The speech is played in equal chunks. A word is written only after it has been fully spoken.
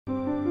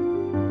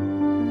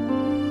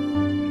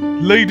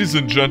Ladies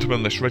and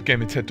gentlemen, this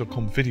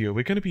RedGamerTed.com video,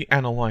 we're going to be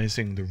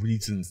analysing the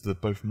reasons that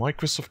both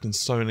Microsoft and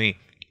Sony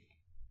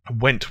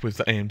went with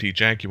the AMD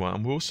Jaguar,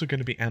 and we're also going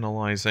to be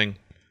analysing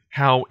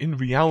how, in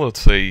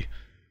reality,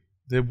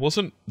 there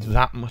wasn't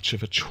that much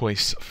of a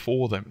choice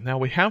for them. Now,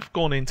 we have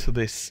gone into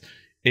this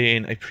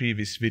in a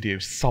previous video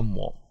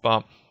somewhat,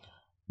 but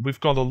we've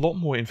got a lot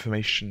more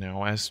information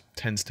now, as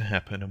tends to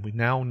happen, and we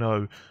now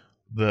know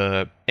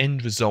the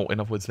end result, in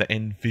other words, the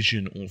end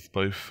vision of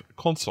both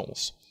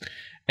consoles.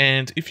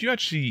 And if you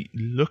actually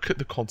look at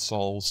the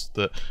consoles,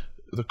 the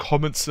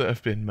comments that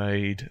have been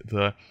made,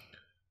 the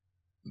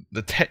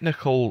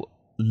technical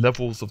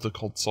levels of the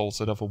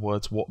consoles, in other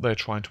words, what they're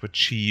trying to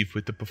achieve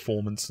with the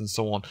performance and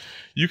so on,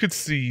 you could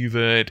see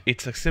that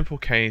it's a simple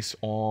case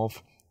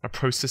of a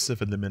process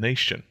of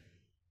elimination.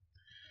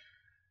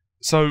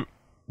 So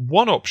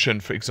one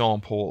option, for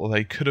example,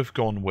 they could have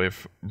gone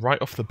with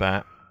right off the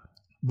bat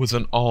was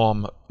an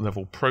ARM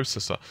level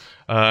processor.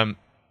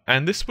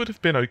 And this would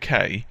have been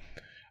okay.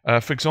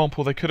 For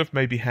example, they could have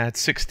maybe had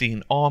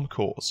 16 ARM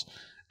cores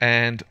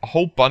and a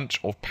whole bunch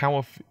of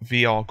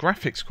PowerVR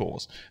graphics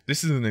cores.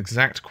 This is an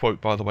exact quote,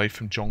 by the way,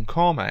 from John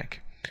Carmack.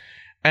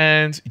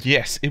 And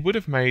yes, it would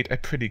have made a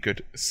pretty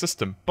good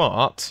system,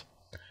 but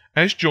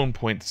as John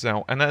points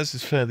out, and as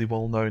is fairly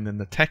well known in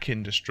the tech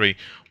industry,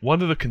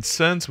 one of the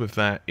concerns with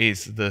that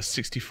is the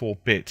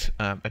 64-bit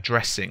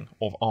addressing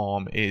of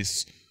ARM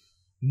is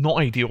not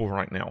ideal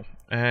right now.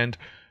 And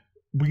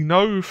we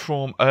know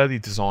from early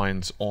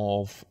designs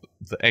of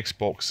the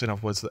Xbox, in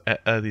other words, the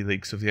early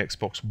leaks of the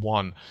Xbox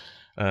One,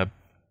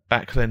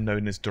 back then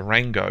known as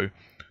Durango,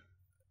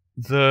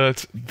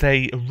 that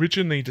they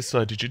originally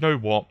decided, you know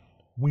what,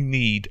 we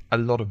need a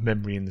lot of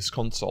memory in this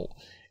console.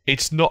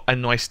 It's not a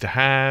nice to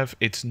have,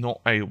 it's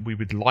not a we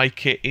would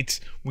like it, it's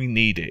we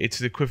need it. It's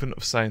the equivalent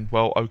of saying,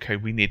 well, okay,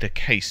 we need a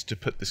case to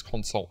put this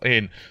console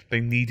in.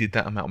 They needed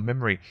that amount of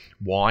memory.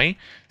 Why?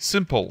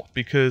 Simple,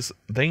 because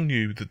they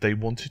knew that they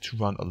wanted to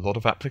run a lot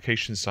of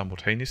applications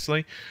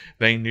simultaneously.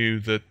 They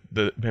knew that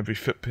the memory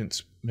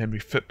footprints, were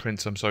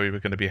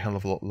going to be a hell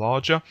of a lot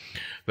larger.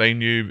 They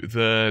knew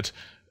that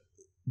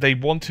they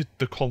wanted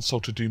the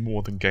console to do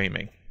more than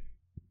gaming.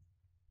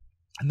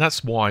 And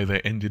that's why they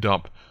ended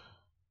up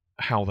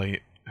how they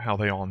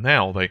are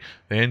now. They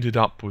ended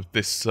up with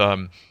this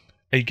 8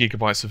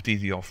 GB of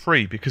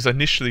DDR3 because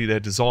initially their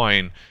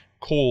design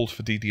called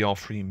for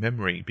DDR3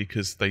 memory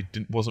because they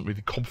wasn't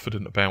really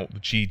confident about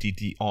the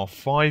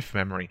GDDR5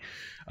 memory,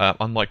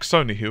 unlike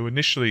Sony, who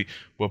initially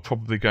were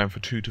probably going for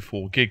 2 to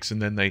 4 gigs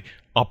and then they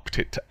upped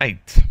it to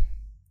 8.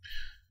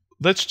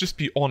 Let's just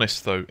be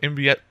honest though, in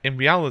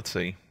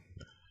reality,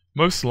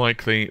 most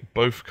likely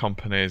both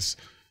companies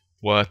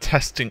were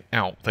testing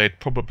out. They had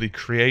probably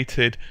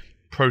created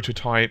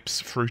prototypes,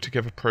 threw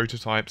together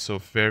prototypes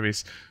of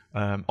various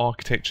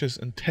architectures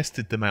and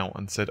tested them out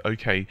and said,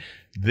 okay,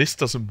 this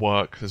doesn't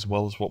work as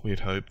well as what we had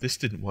hoped, this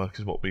didn't work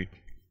as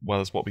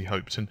well as what we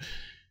hoped. And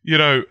you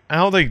know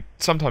how they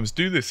sometimes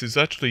do this is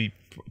actually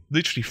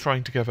literally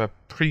throwing together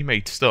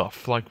pre-made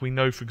stuff. Like we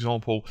know, for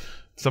example,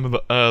 some of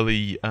the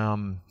early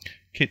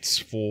kits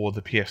for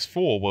the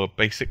PS4 were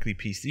basically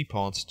PC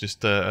parts,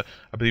 just I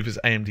believe it was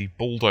AMD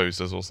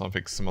bulldozers or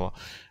something similar.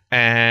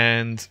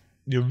 And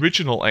the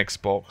original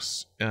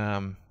Xbox,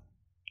 at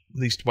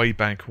least way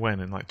back when,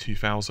 in like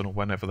 2000 or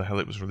whenever the hell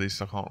it was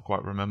released, I can't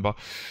quite remember,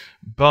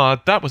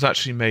 but that was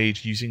actually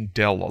made using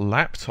Dell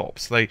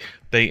laptops.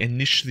 They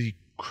initially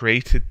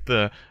created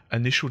the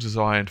initial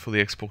design for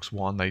the Xbox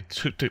One. They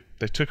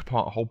took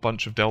apart a whole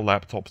bunch of Dell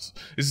laptops.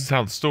 This is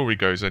how the story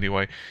goes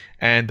anyway,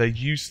 and they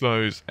used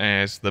those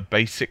as the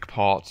basic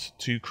parts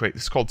to create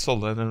this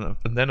console, and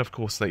then of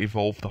course they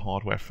evolved the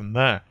hardware from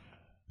there.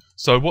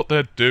 So what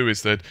they'd do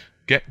is they'd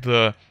get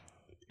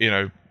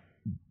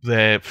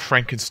their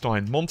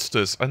Frankenstein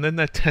monsters, and then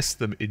they test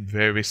them in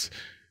various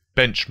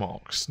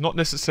benchmarks. Not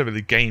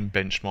necessarily game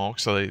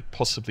benchmarks, so they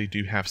possibly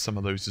do have some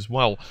of those as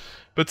well,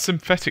 but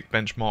synthetic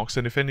benchmarks.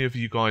 And if any of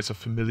you guys are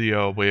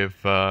familiar with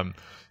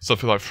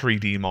something like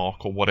 3D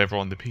Mark or whatever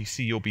on the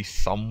PC, you'll be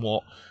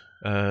somewhat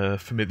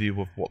familiar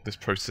with what this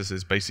process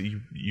is.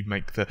 Basically, you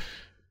make the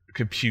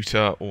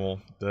computer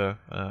or the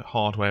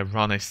hardware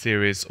run a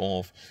series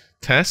of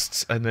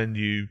tests, and then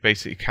you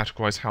basically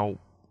categorize how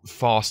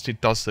fast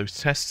it does those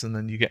tests, and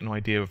then you get an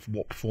idea of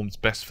what performs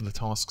best for the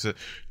tasks that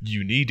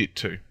you need it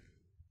to.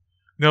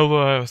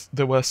 Now,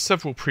 there were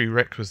several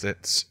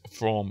prerequisites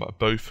from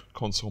both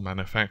console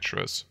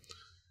manufacturers.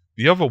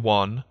 The other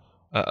one,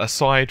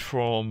 aside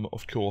from,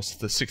 of course,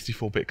 the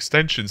 64-bit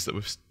extensions that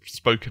we've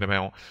spoken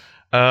about,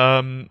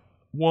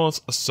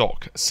 was a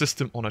SoC,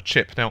 system on a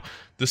chip. Now,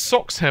 the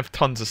SoCs have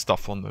tons of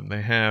stuff on them.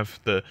 They have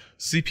the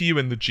CPU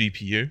and the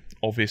GPU,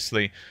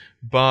 obviously,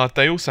 but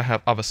they also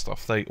have other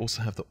stuff. They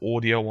also have the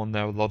audio on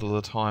there a lot of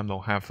the time. They'll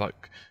have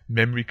like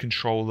memory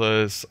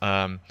controllers,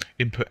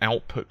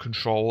 input-output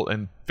control,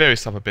 and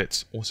various other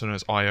bits, also known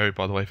as I/O,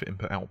 by the way, for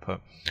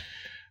input-output.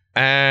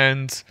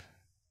 And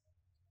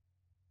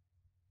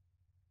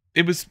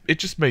it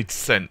just made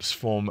sense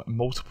from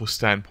multiple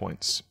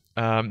standpoints.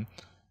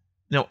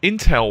 Now,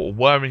 Intel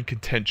were in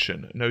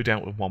contention, no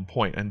doubt, at one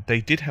point, and they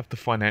did have the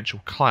financial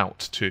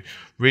clout to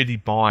really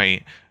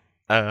buy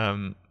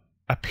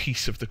a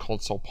piece of the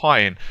console pie,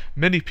 and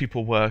many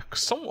people were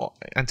somewhat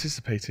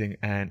anticipating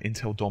an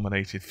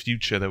Intel-dominated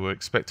future. They were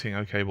expecting,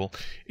 okay, well,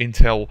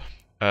 Intel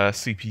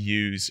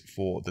CPUs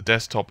for the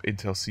desktop,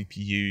 Intel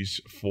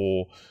CPUs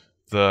for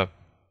the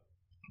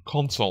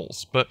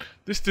consoles, but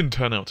this didn't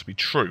turn out to be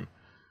true.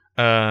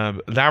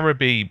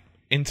 Larrabee,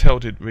 Intel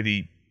didn't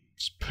really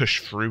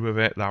push through with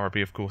it.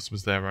 Larrabee, of course,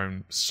 was their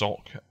own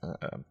SOC,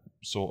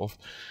 sort of,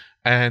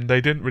 and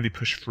they didn't really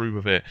push through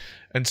with it.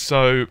 And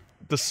so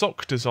the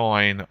SOC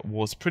design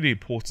was pretty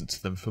important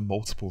to them for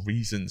multiple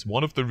reasons.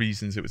 One of the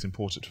reasons it was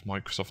important for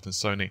Microsoft and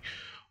Sony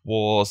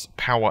was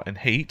power and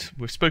heat.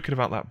 We've spoken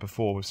about that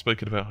before. We've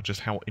spoken about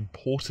just how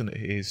important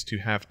it is to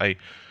have a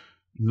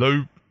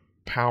low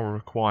power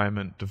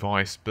requirement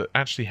device, but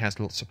actually has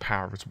lots of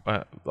power,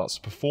 lots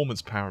of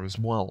performance power as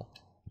well.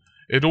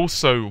 It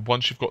also,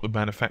 once you've got the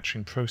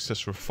manufacturing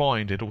process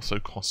refined, it also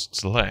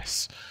costs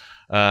less.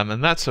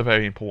 And that's a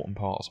very important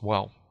part as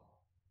well.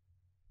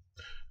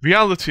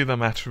 Reality of the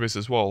matter is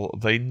as well,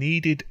 they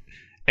needed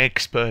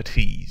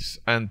expertise,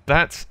 and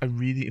that's a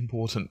really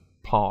important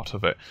part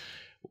of it.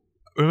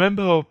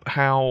 Remember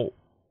how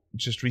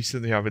just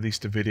recently I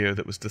released a video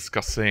that was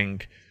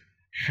discussing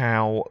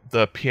how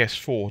the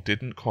PS4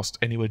 didn't cost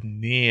anywhere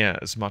near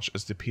as much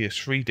as the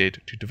PS3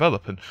 did to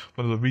develop, and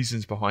one of the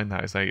reasons behind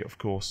that is they, of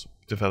course,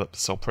 developed the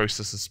cell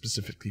processors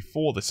specifically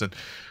for this, and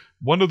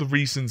one of the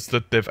reasons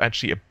that they've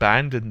actually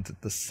abandoned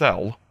the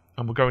cell,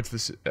 and we'll go into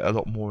this a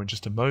lot more in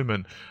just a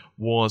moment,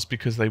 was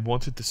because they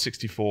wanted the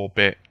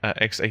 64-bit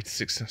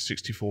x86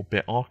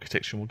 64-bit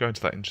architecture, and we'll go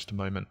into that in just a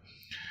moment.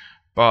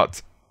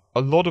 But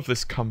a lot of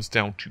this comes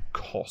down to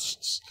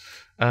costs.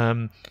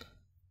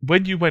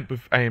 When you went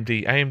with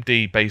AMD,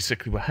 AMD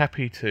basically were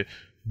happy to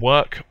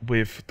work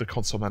with the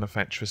console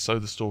manufacturers, so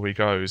the story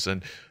goes,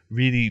 and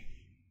really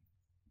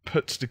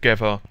put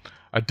together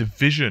a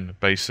division,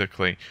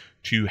 basically,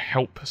 to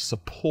help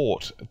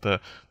support the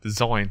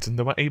designs, and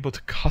they were able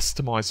to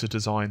customize the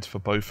designs for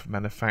both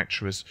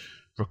manufacturers'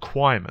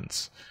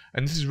 requirements.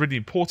 And this is really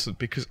important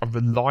because a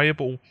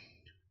reliable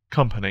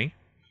company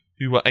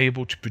who were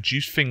able to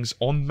produce things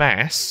en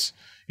masse,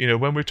 you know,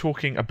 when we're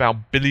talking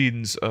about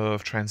billions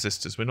of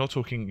transistors, we're not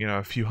talking, you know,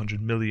 a few 100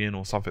 million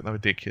or something that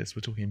ridiculous.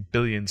 We're talking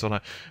billions on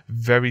a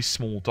very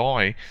small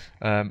die,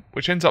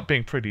 which ends up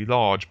being pretty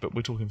large, but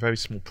we're talking very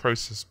small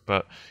process,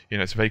 but, you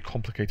know, it's a very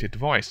complicated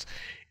device.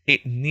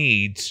 It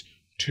needs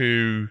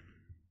to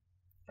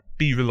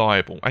be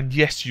reliable. And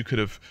yes, you could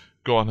have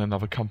gone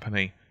another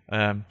company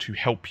to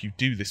help you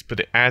do this,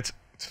 but it adds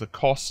to the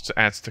costs, it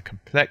adds to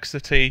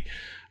complexity,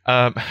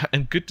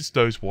 and goodness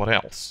knows what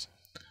else.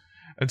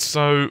 And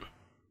so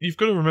you've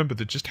got to remember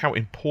that just how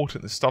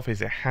important this stuff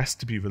is. It has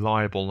to be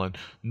reliable, and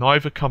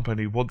neither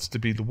company wants to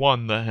be the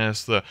one that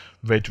has the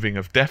red ring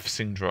of death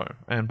syndrome.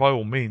 And by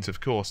all means,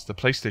 of course, the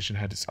PlayStation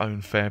had its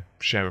own fair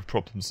share of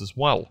problems as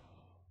well.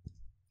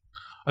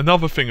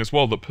 Another thing as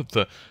well that put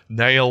the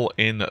nail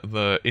in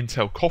the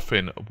Intel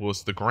coffin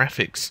was the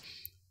graphics.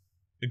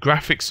 The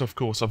graphics, of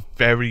course, are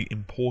very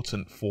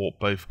important for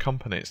both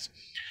companies.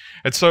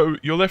 And so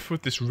you're left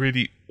with this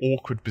really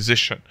awkward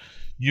position.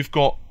 You've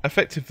got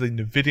effectively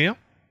NVIDIA,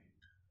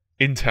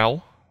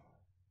 Intel,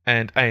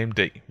 and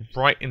AMD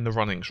right in the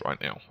runnings right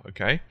now,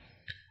 okay?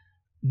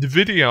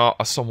 NVIDIA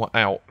are somewhat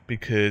out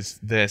because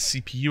their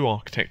CPU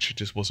architecture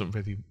just wasn't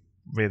really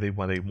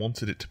where they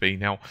wanted it to be.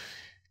 Now,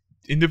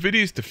 in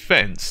NVIDIA's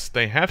defense,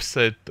 they have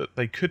said that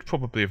they could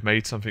probably have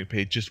made something, but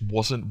it just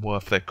wasn't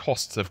worth their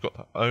costs. They've got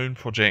their own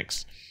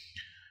projects,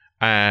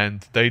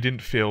 and they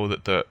didn't feel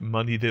that the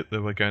money that they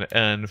were going to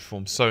earn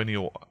from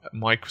Sony or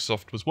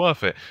Microsoft was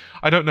worth it.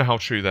 I don't know how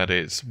true that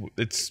is.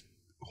 It's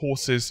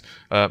horses.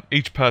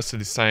 Each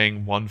person is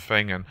saying one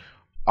thing, and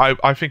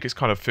I think it's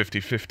kind of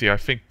 50-50. I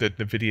think that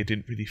NVIDIA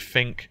didn't really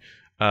think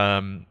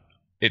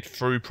it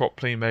through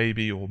properly,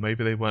 maybe, or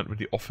maybe they weren't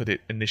really offered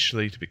it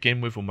initially to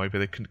begin with, or maybe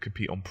they couldn't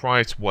compete on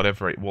price,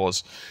 whatever it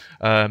was.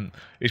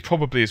 It's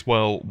probably as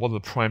well, one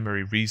of the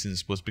primary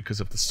reasons was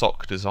because of the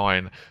SoC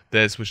design.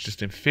 Theirs was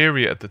just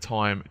inferior at the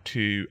time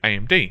to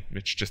AMD,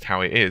 which is just how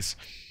it is.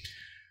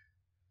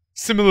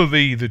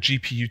 Similarly, the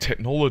GPU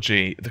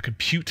technology, the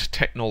compute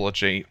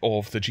technology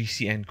of the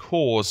GCN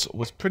cores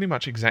was pretty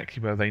much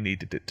exactly where they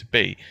needed it to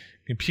be.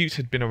 Compute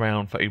had been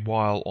around for a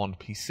while on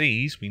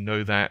PCs. We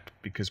know that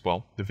because,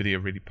 well, the video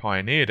really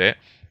pioneered it.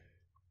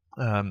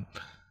 And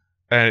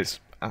it's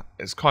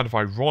kind of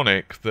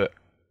ironic that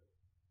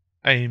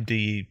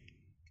AMD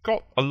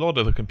got a lot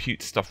of the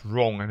compute stuff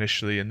wrong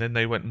initially, and then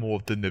they went more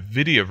of the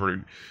NVIDIA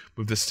route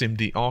with the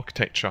SIMD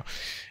architecture.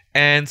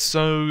 And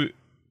so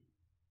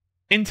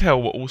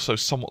Intel were also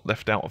somewhat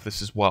left out of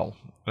this as well.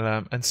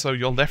 And so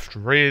you're left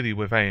really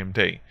with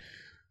AMD.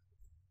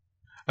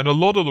 And a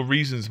lot of the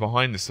reasons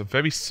behind this are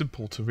very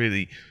simple to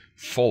really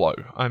follow.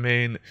 I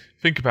mean,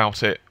 think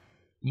about it.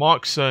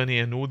 Mark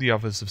Cerny and all the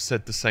others have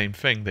said the same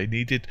thing. They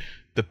needed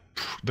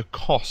the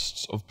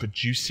costs of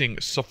producing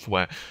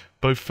software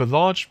both for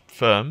large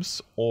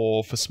firms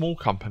or for small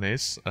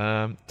companies,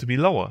 to be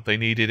lower. They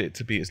needed it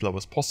to be as low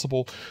as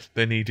possible.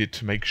 They needed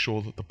to make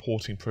sure that the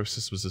porting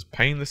process was as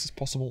painless as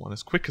possible and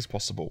as quick as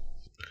possible.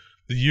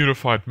 The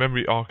unified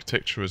memory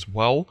architecture as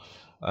well.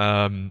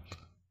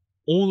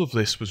 All of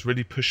this was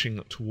really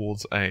pushing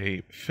towards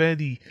a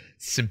fairly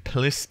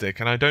simplistic,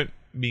 and I don't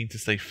mean to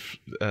say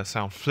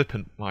sound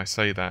flippant when I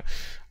say that.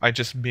 I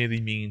just merely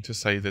mean to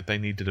say that they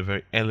needed a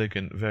very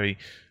elegant, very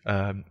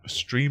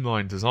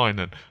streamlined design.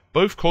 And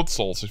both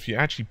consoles, if you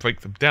actually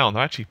break them down,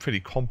 they're actually pretty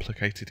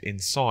complicated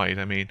inside.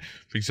 I mean,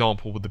 for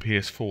example, with the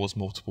PS4's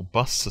multiple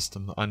bus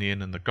system, the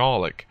onion and the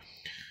garlic.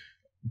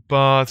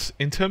 But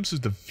in terms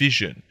of the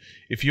vision,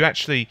 if you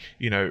actually,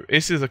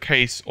 this is a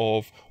case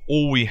of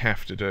all we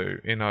have to do,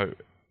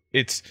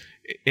 it's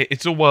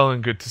all well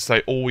and good to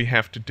say all we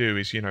have to do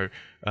is,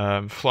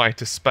 fly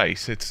to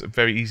space. It's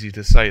very easy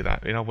to say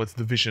that. In other words,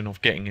 the vision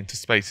of getting into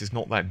space is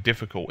not that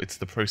difficult. It's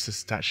the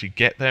process to actually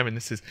get there, and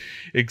this is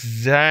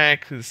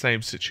exactly the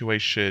same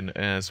situation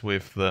as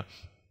with the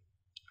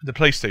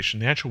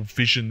PlayStation. The actual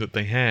vision that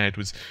they had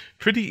was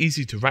pretty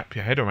easy to wrap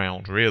your head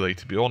around, really,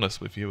 to be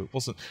honest with you. It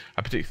wasn't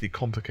a particularly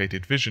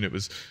complicated vision. It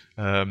was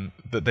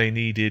that they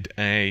needed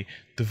a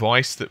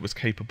device that was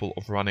capable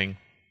of running.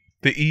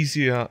 The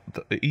easier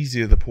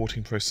the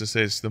porting process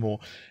is, the more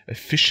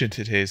efficient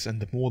it is,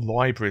 and the more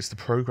libraries, the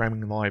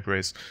programming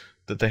libraries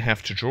that they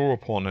have to draw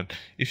upon. And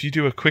if you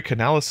do a quick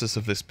analysis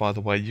of this, by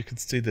the way, you can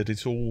see that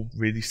it's all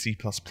really C++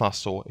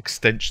 or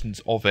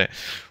extensions of it,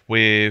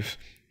 with,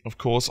 of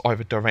course,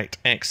 either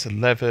DirectX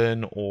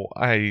 11 or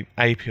a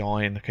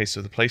API in the case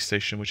of the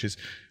PlayStation, which is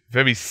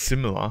very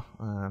similar.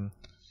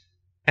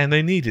 And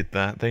they needed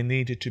that. They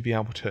needed to be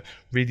able to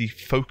really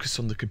focus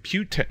on the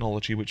compute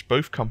technology, which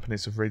both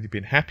companies have really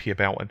been happy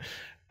about. And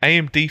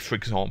AMD, for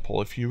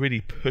example, if you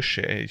really push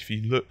it, if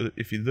you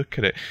look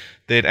at it,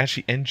 they had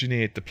actually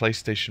engineered the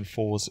PlayStation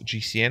 4's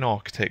GCN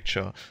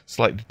architecture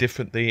slightly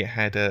differently. It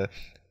had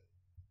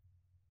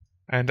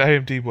and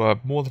AMD were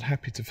more than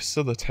happy to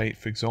facilitate,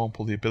 for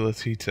example, the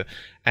ability to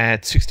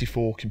add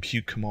 64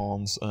 compute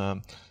commands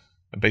and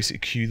basically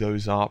queue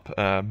those up.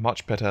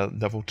 Much better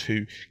level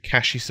 2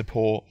 cache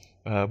support,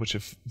 which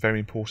is very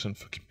important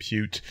for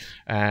compute,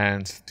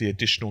 and the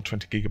additional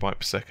 20 gigabyte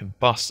per second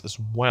bus as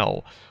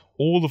well.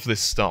 All of this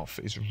stuff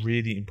is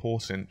really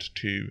important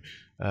to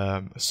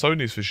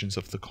Sony's visions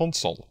of the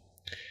console.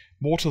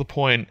 More to the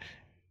point,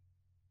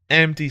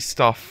 AMD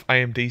stuff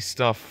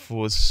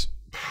was,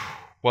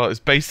 well, it's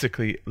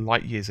basically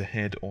light years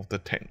ahead of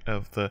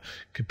the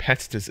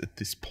competitors at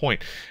this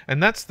point.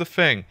 And that's the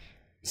thing.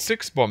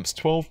 6 months,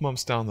 12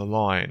 months down the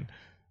line,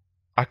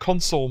 a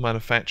console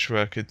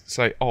manufacturer could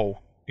say, oh,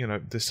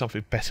 there's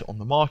something better on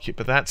the market,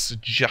 but that's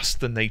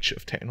just the nature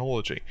of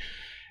technology.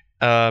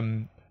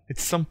 At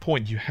some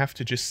point, you have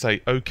to just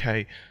say,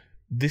 okay,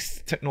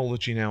 this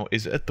technology now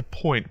is at the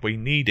point we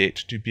need it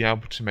to be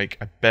able to make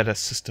a better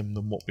system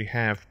than what we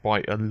have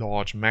by a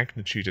large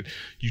magnitude. And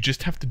you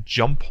just have to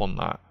jump on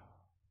that.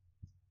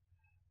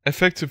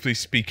 Effectively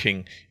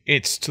speaking,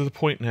 it's to the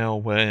point now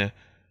where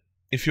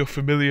if you're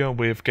familiar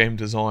with game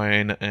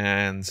design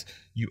and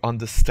you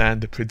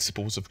understand the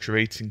principles of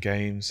creating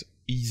games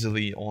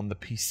easily on the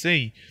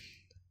PC,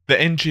 the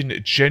engine,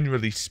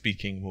 generally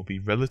speaking, will be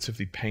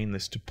relatively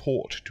painless to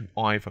port to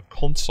either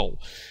console,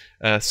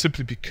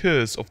 simply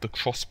because of the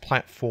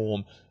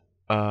cross-platform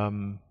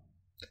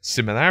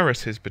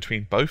similarities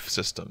between both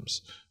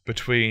systems,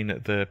 between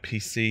the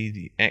PC,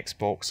 the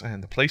Xbox,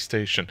 and the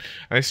PlayStation.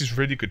 And this is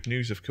really good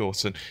news, of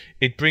course, and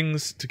it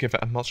brings together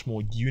a much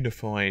more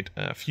unified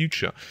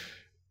future.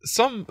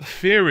 Some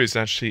theories,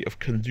 actually, of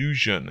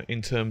collusion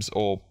in terms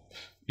of,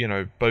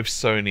 both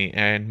Sony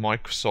and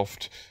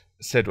Microsoft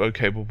said,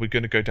 okay, well, we're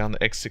going to go down the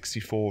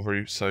x64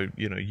 route, so,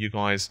 you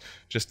guys,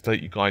 just to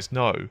let you guys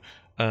know,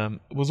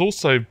 was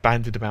also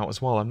bandied about as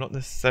well. I'm not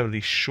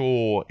necessarily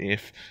sure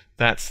if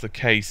that's the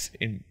case.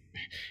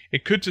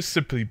 It could just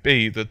simply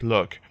be that,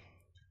 look,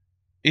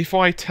 if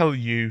I tell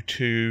you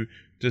to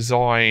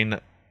design,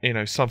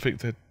 something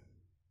that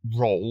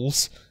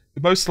rolls,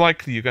 most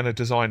likely you're going to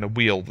design a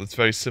wheel that's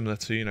very similar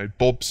to,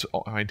 Bob's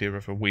idea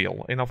of a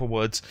wheel. In other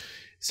words,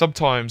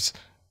 sometimes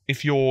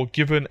if you're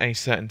given a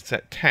certain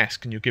set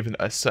task and you're given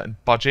a certain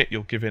budget,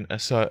 you're given a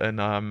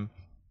certain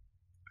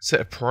set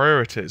of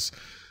priorities,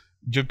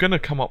 you're going to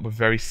come up with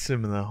very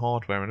similar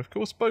hardware. And of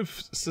course,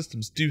 both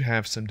systems do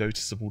have some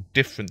noticeable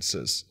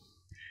differences.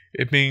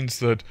 It means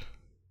that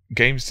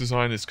games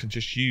designers can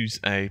just use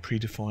a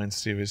predefined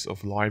series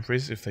of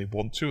libraries if they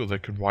want to, or they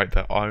can write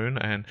their own,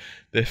 and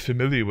they're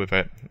familiar with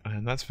it,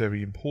 and that's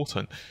very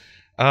important.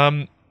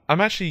 I'm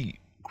actually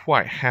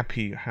quite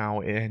happy how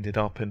it ended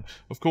up, and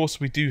of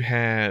course we do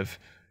have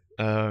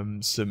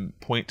some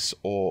points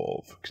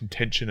of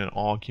contention and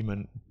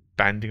argument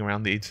banding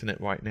around the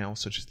internet right now,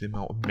 such as the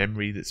amount of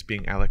memory that's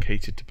being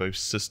allocated to both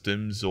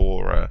systems,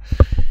 or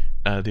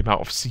the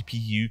amount of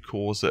CPU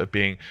cores that are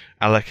being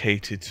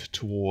allocated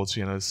towards,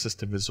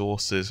 system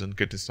resources and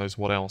goodness knows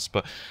what else.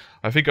 But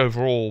I think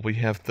overall we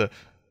have the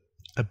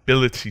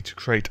ability to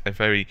create a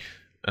very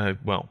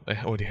well,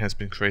 it already has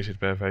been created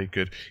by a very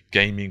good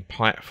gaming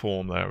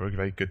platform there, a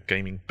very good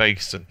gaming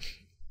base, and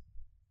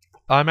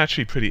I'm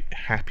actually pretty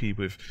happy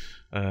with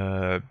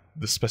the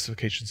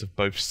specifications of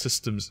both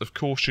systems. Of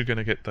course, you're going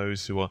to get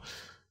those who are,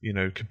 you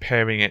know,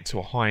 comparing it to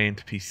a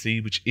high-end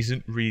PC, which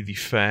isn't really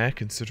fair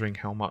considering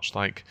how much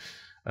like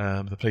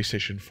the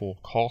PlayStation 4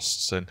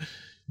 costs, and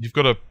you've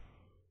got to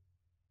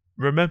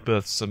remember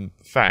some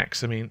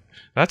facts. I mean,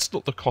 that's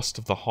not the cost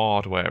of the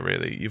hardware,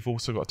 really. You've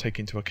also got to take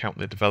into account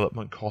the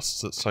development costs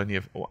that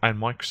Sony and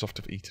Microsoft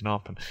have eaten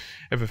up and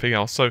everything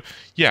else. So,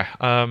 yeah,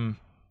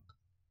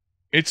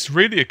 it's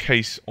really a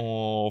case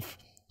of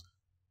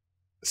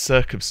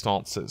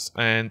circumstances,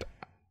 and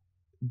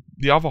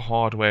the other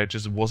hardware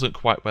just wasn't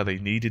quite where they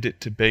needed it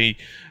to be.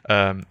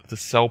 The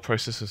cell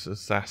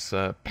processors, that's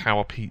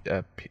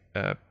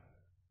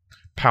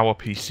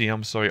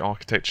PowerPC,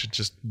 architecture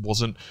just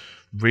wasn't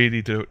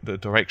really the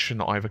direction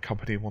that either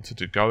company wanted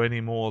to go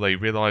anymore. They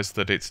realized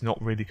that it's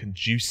not really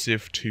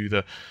conducive to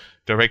the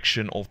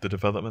direction of the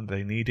development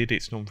they needed.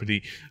 It's not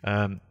really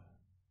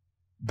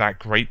that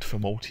great for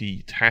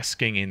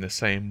multitasking in the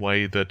same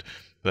way that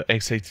the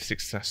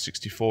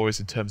x86-64 is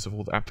in terms of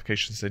all the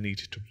applications they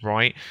needed to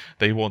write.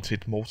 They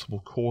wanted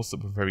multiple cores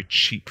that were very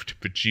cheap to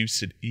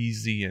produce and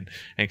easy and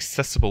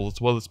accessible, as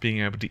well as being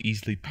able to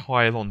easily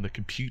pile on the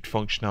compute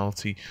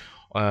functionality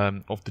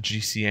of the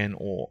GCN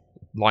or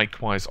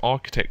likewise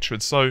architecture.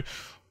 And so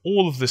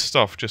all of this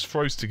stuff just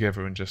throws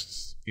together and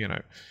just, you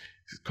know,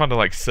 kind of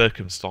like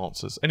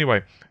circumstances.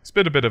 Anyway, it's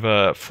been a bit of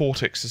a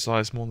thought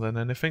exercise more than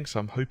anything, so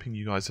I'm hoping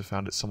you guys have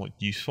found it somewhat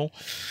useful.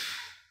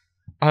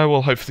 I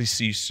will hopefully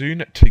see you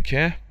soon. Take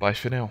care. Bye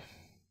for now.